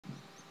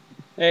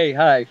Hey,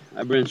 hi.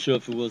 I wasn't sure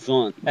if it was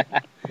on.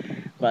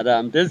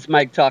 But this is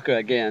Mike Tucker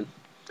again.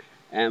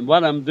 And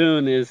what I'm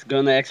doing is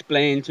going to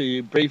explain to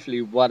you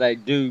briefly what I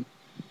do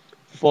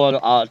for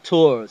our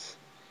tours.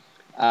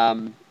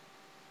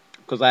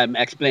 Because I'm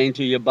explaining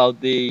to you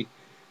about the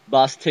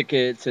bus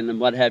tickets and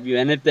what have you.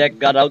 And if that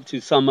got out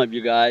to some of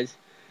you guys,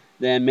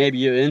 then maybe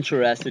you're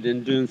interested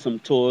in doing some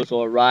tours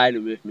or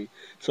riding with me.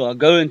 So I'll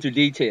go into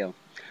detail.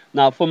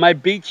 Now, for my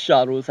beach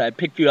shuttles, I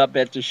pick you up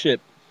at the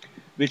ship,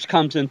 which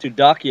comes into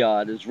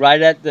dockyard. It's right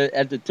at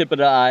the tip of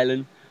the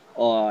island,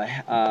 or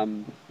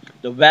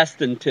the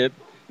western tip.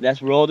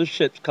 That's where all the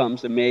ships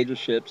comes, the major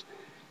ships.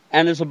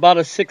 And it's about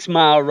a 6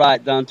 mile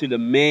ride down to the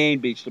main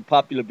beach, the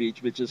popular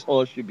beach, which is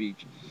Horseshoe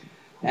Beach.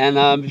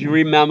 And if you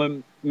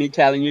remember me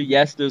telling you,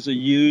 yes, there's a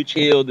huge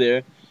hill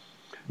there.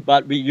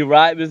 But you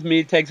ride with me,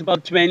 it takes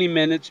about 20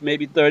 minutes,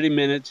 maybe 30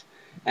 minutes.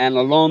 And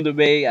along the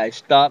way, I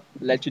stop,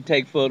 let you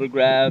take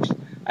photographs.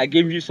 I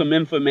give you some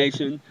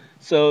information.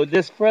 So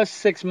this first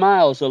 6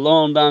 miles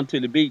along down to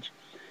the beach,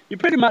 you're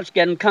pretty much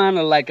getting kind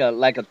of like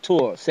a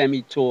tour,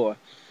 semi-tour.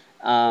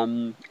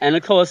 And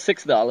it costs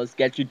 $6,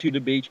 get you to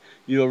the beach.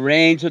 You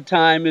arrange a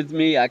time with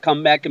me. I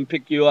come back and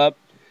pick you up.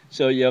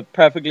 So you're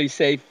perfectly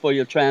safe for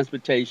your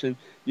transportation.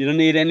 You don't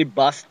need any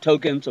bus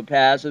tokens or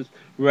passes.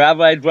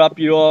 Wherever I drop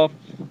you off,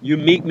 you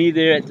meet me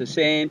there at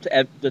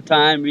the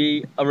time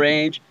we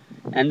arrange,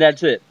 and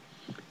that's it.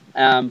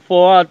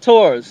 For our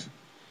tours,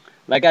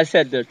 like I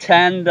said, they're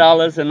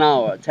 $10 an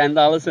hour,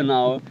 $10 an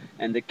hour,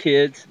 and the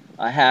kids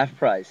are half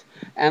price.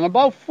 And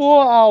about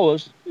 4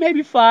 hours,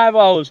 maybe 5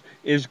 hours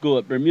is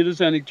good.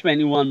 Bermuda's only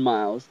 21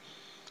 miles.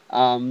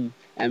 And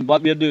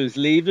what we'll do is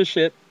leave the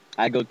ship.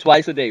 I go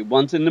twice a day,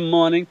 once in the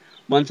morning,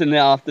 once in the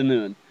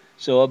afternoon.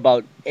 So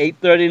about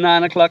 8:30,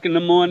 9 o'clock in the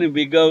morning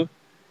we go,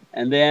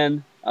 and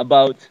then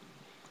about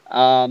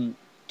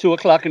 2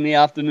 o'clock in the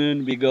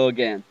afternoon we go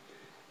again.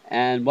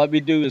 And what we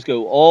do is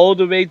go all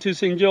the way to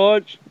St.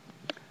 George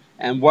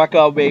and work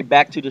our way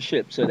back to the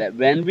ship so that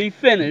when we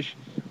finish,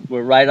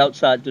 we're right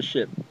outside the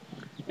ship.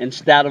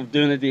 Instead of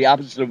doing it the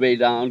opposite way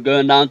down,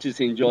 going down to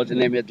St. George,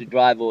 and then we have to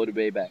drive all the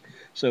way back.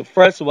 So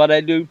first what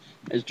I do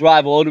is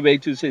drive all the way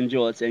to St.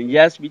 George. And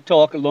yes, we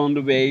talk along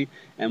the way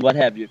and what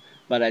have you.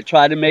 But I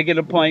try to make it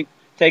a point.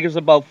 Take us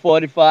about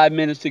 45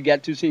 minutes to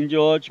get to St.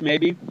 George,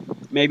 maybe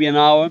an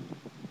hour.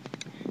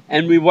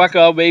 And we work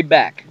our way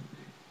back.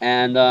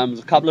 And there's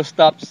a couple of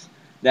stops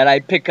that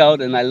I pick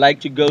out and I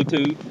like to go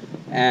to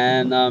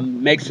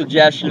and make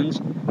suggestions.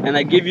 And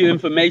I give you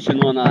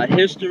information on our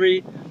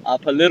history, our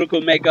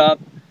political makeup,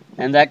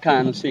 and that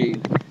kind of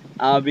scene.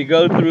 We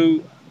go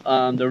through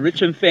the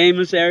rich and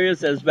famous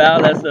areas as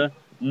well as the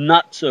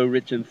not so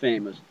rich and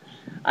famous.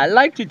 I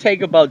like to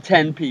take about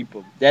 10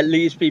 people. That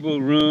leaves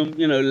people room,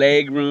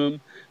 leg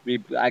room.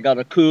 I got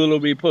a cooler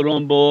we put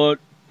on board,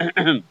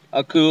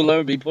 a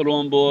cooler we put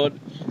on board,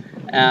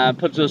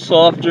 put the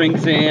soft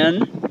drinks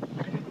in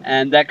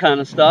and that kind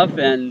of stuff,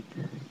 and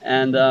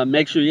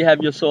make sure you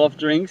have your soft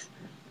drinks.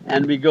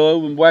 And we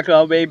go and work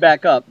our way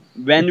back up.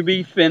 When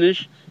we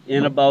finish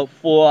in about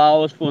 4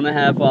 hours,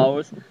 4.5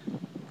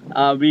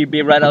 hours, we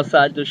be right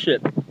outside the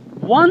ship.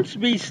 Once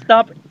we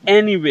stop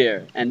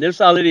anywhere, and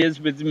this all it is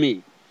with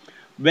me,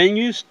 when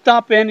you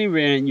stop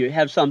anywhere and you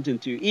have something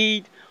to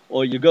eat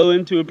or you go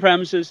into a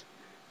premises,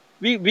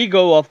 we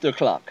go off the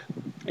clock.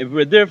 If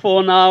we're there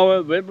for an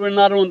hour, we're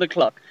not on the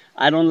clock.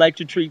 I don't like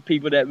to treat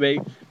people that way.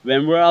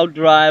 When we're out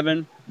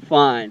driving,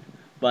 fine.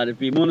 But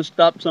if you want to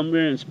stop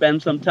somewhere and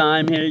spend some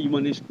time here, you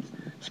want to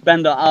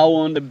spend an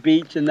hour on the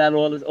beach and that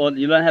all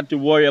you don't have to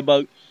worry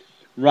about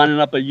running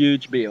up a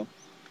huge bill.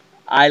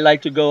 I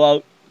like to go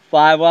out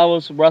 5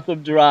 hours worth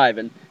of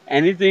driving.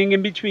 Anything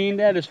in between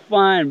that is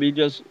fine.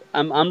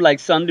 I'm like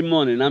Sunday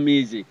morning. I'm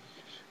easy.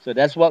 So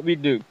that's what we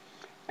do.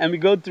 And we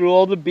go through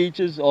all the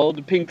beaches, all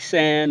the pink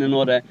sand and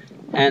all that.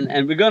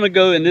 And we're gonna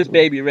go in this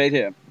baby right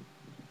here.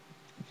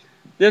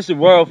 This is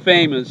world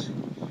famous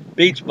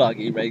beach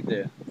buggy right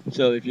there.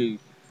 So if you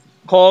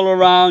call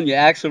around, you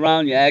ask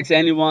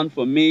anyone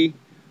for me,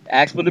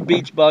 ask for the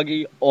beach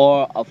buggy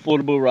or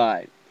affordable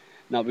ride.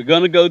 Now we're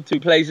gonna go to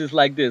places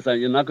like this.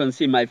 You're not gonna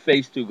see my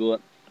face too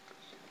good,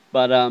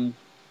 but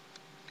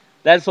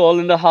that's all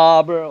in the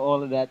harbor,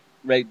 all of that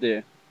right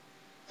there.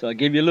 So I'll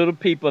give you a little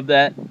peep of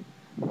that.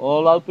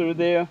 All out through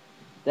there.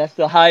 That's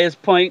the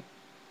highest point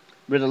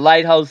where the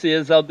lighthouse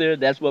is out there.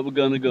 That's what we're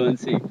gonna go and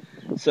see.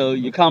 So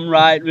you come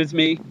ride with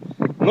me,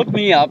 look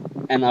me up,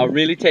 and I'll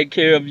really take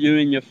care of you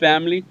and your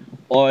family.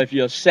 Or if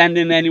you're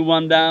sending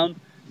anyone down,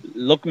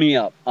 look me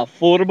up.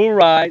 Affordable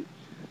ride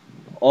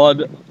or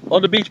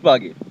the beach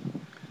buggy.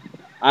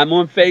 I'm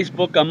on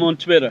Facebook, I'm on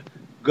Twitter.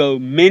 Go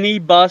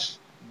Minibus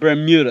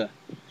Bermuda.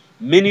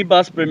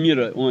 Minibus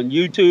Bermuda on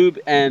YouTube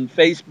and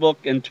Facebook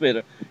and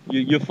Twitter.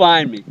 You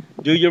find me.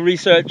 Do your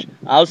research.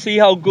 I'll see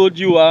how good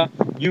you are.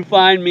 You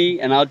find me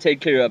and I'll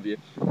take care of you.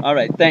 All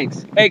right,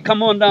 thanks. Hey,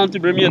 come on down to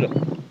Bermuda.